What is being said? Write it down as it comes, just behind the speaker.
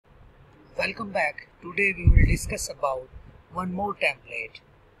Welcome back. Today we will discuss about one more template.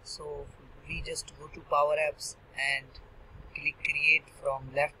 So we just go to Power Apps and click Create from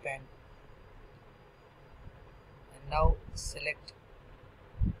left pane, and now select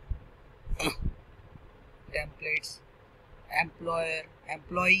Templates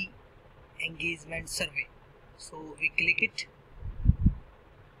Employee Engagement Survey. So we click it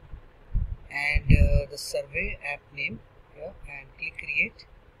and the survey app name here and click Create.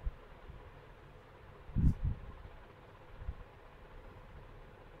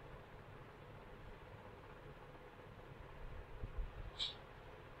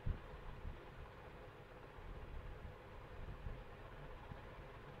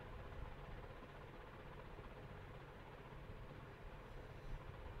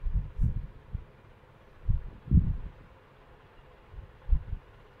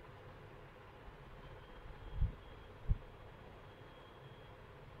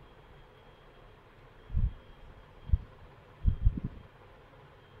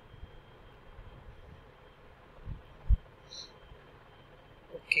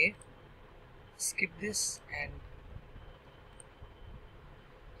 Okay, skip this, and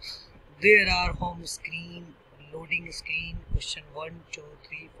there are home screen, loading screen, question 1, 2,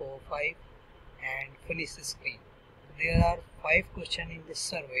 3, 4, 5 and finish screen. There are 5 questions in this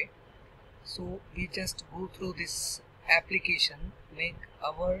survey. So we just go through this application, make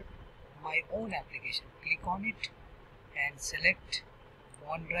my own application. Click on it and select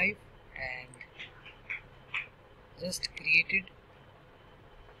OneDrive and just created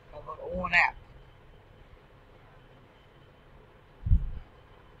our own app.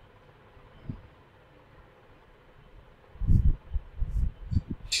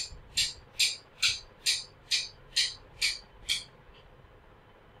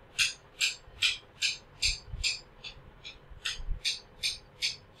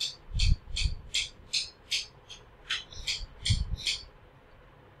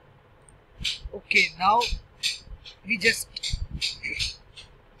 Okay, now we just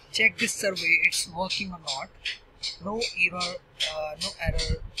check this survey, it's working or not. No error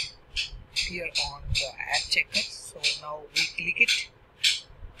here on the app checker. So now we click it,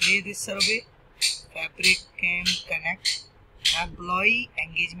 play this survey, Fabric Can Connect Employee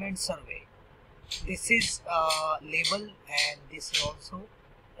Engagement Survey. This is a label and this is also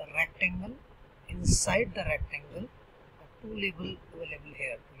a rectangle. Inside the rectangle, 2 labels available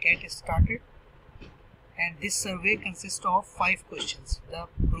here. Get started. And this survey consists of 5 questions. The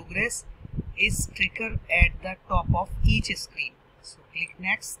progress is triggered at the top of each screen. So click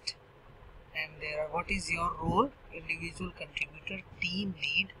next, and there are what is your role: individual contributor, team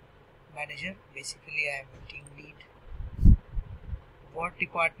lead, manager. Basically I am a team lead. What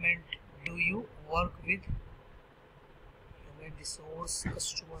department do you work with? Human resource,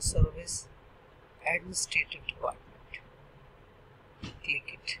 customer service, administrative department.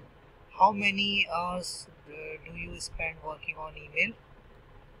 Click it. How many hours do you spend working on email?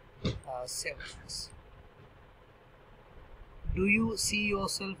 7 hours. Do you see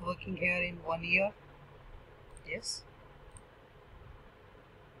yourself working here in 1 year? Yes.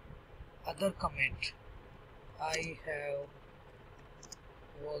 Other comment: I have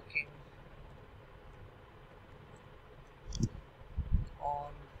working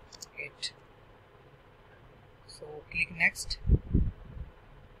on it. So click next.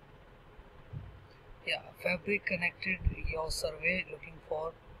 Yeah, Fabric connected your survey. Looking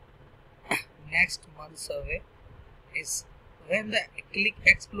for next month survey is when the click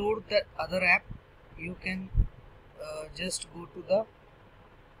explore the other app. You can just go to the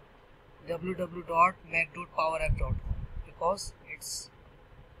www.mac.powerapp.com because its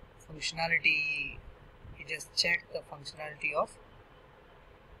functionality, you just check the functionality of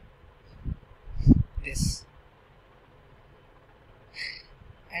this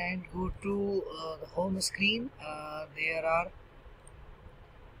and go to the home screen. There are,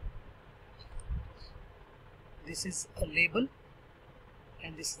 this is a label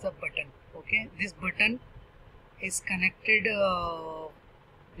and this is a button. Okay, this button is connected,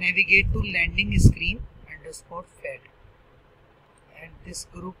 navigate to landing screen _ fed, and this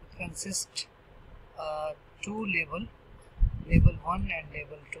group consists 2 label 1 and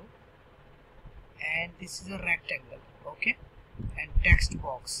label 2, and this is a rectangle. Okay, and text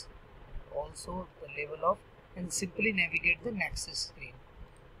box also the label of, and simply navigate the next screen.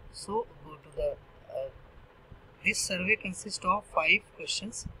 So go to the this survey consists of 5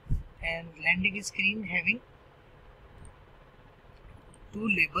 questions and landing screen having 2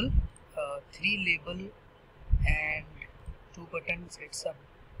 label, 3 label and 2 buttons. It's a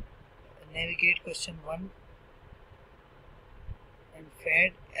navigate question 1 and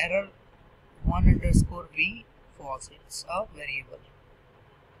fed error 1 underscore v false. It's a variable,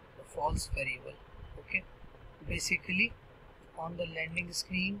 the false variable. Okay, basically on the landing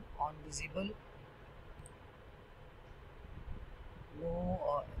screen on visible,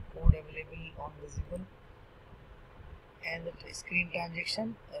 no code available on visible, and the screen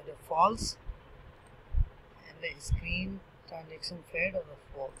transaction the false, and the screen transaction fed are the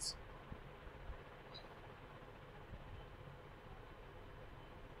false.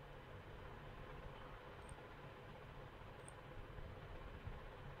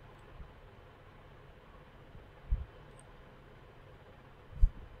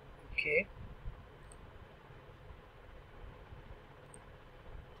 Okay,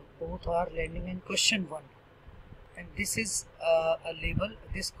 so both are landing and question 1, and this is a label.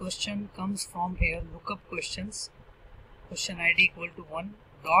 This question comes from here, lookup questions, question ID equal to 1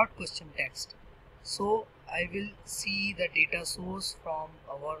 dot question text. So I will see the data source from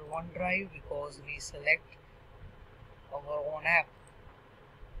our OneDrive because we select our own app.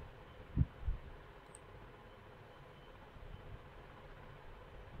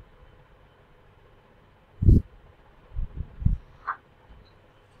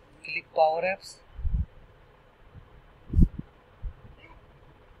 Click Power Apps.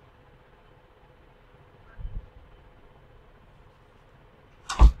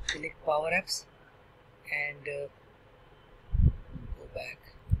 Click Power Apps and go back.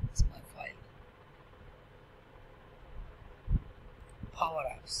 It's my file. Power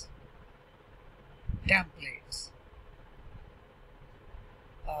Apps, Templates,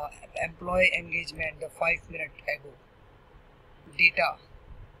 Employee Engagement, the 5-minute ago, Data.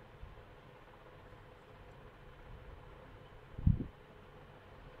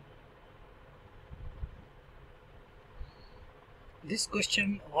 This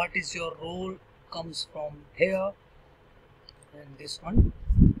question, what is your role, comes from here, and this one.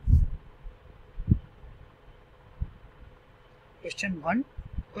 Question 1.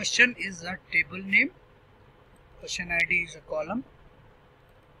 Question is a table name. Question ID is a column.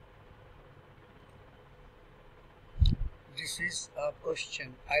 This is a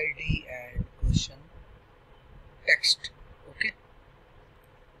question ID and question text. Okay,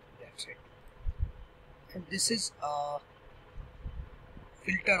 that's it. And this is a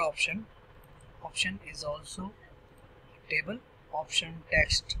filter option. Option is also table, option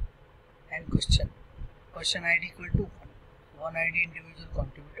text and question. Question ID equal to 1 ID individual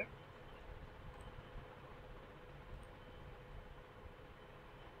contributor.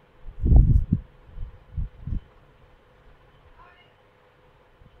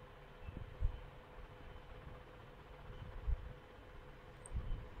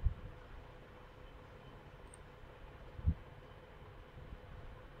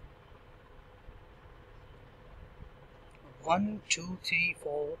 One, two, three,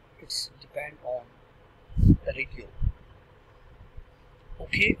 four. It's depend on the radio.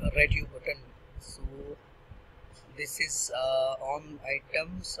 Okay, a radio button. So this is on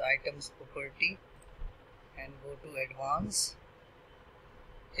items property, and go to advanced.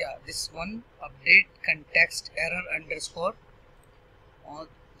 Yeah, this one, update context error underscore on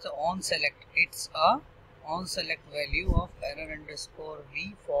the on select. It's a on select value of error underscore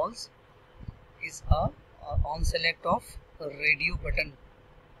v false is a on select of radio button.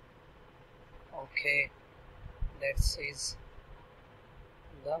 Okay, that is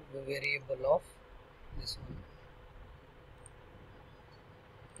the variable of this one.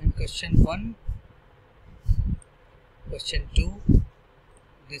 And question 1, question 2,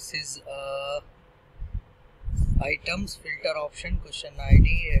 this is items filter option, question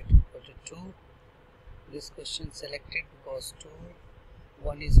ID at question 2. This question selected because 2,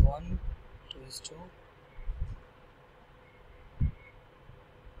 1 is 1, 2 is 2.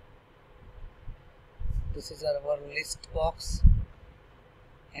 This is our list box,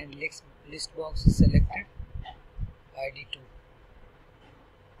 and list box is selected, ID 2.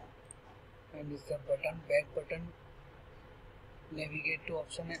 And is the button, back button, navigate to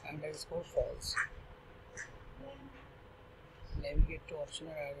option underscore false. Navigate to option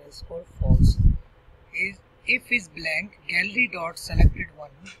underscore false. If is blank, gallery dot selected 1.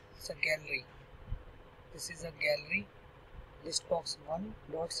 It's a gallery. This is a gallery. List box 1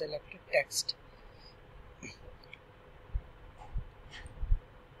 dot selected text.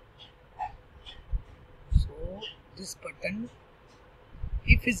 So this button,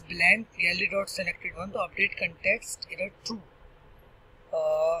 if is blank, gallery dot selected 1, the update context error true.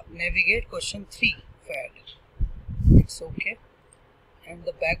 Navigate question 3 fed. It's okay. And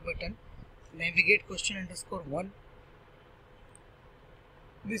the back button, navigate question underscore 1.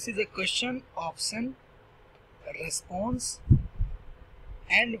 This is a question, option, response,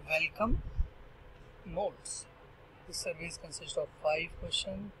 and welcome. notes. This survey consists of 5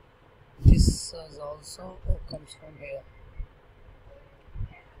 questions. This is also comes from here.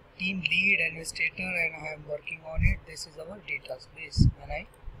 Team lead administrator, and I am working on it. This is our database when I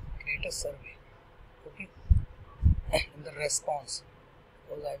create a survey. Okay. In the response,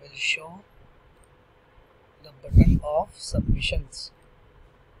 because I will show the button of submissions.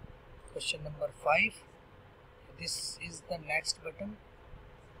 Question number 5. This is the next button.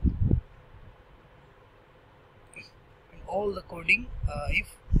 And all the coding,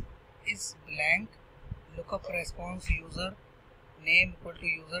 if is blank, lookup response user name equal to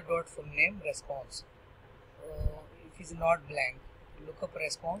user dot full name response. If is not blank, lookup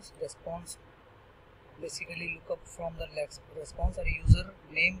response basically look up from the response or user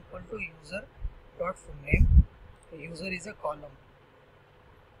name equal to user dot full name. The user is a column.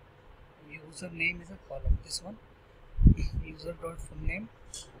 User name is a column. This one, user dot full name.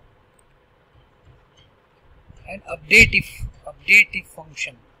 And update if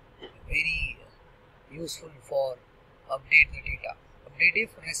function, very useful for update the data. Update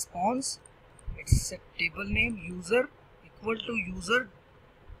if response, it's a table name user equal to user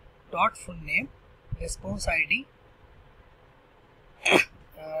dot full name response ID.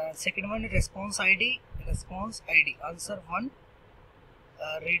 Second one, response ID answer 1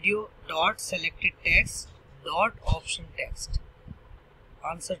 radio dot selected text dot option text.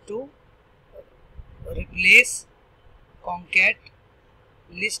 Answer 2, replace concat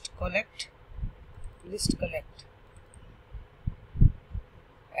list collect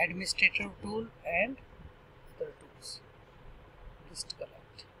administrator tool and other tools. List collect.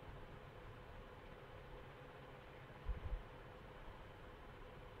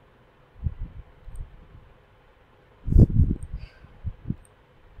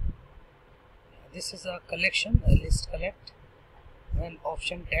 This is a collection, a list collect, and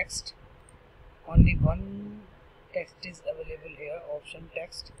option text. Only one text is available here, option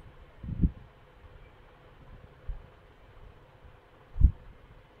text.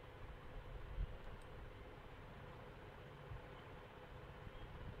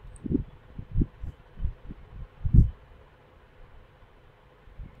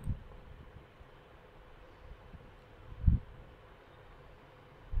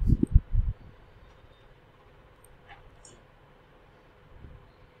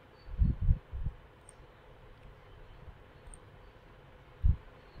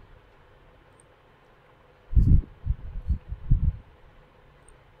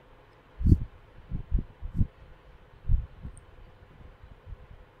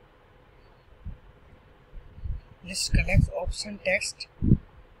 List collects option text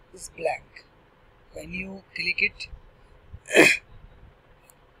is blank. When you click it,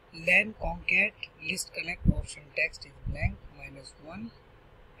 len concat list collect option text is blank, -1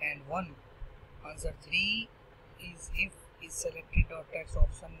 and 1. Answer 3 is if is selected dot text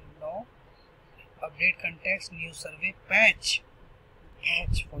option no. Update context new survey patch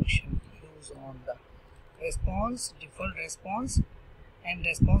function use on the response default response and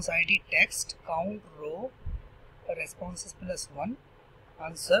response ID text count row responses +1.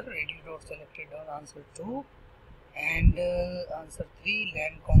 Answer radio dot selected on answer 2 and answer 3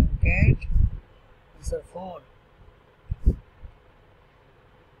 len concat. Answer 4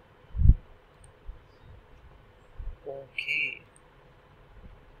 okay.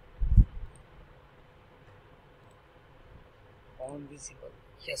 On visible,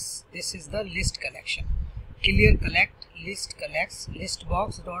 yes, this is the list collection. Clear collect list collects list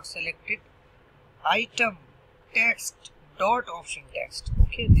box dot selected item text dot option text.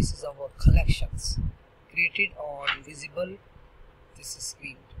 Okay, this is our collections created on visible. This is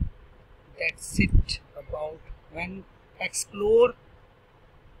screen. That's it about when explore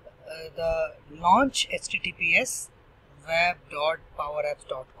the launch https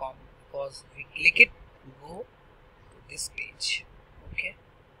web.powerapps.com, because we click it go to this page. Okay,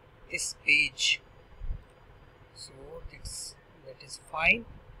 this page. So that is fine.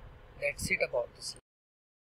 That's it about this.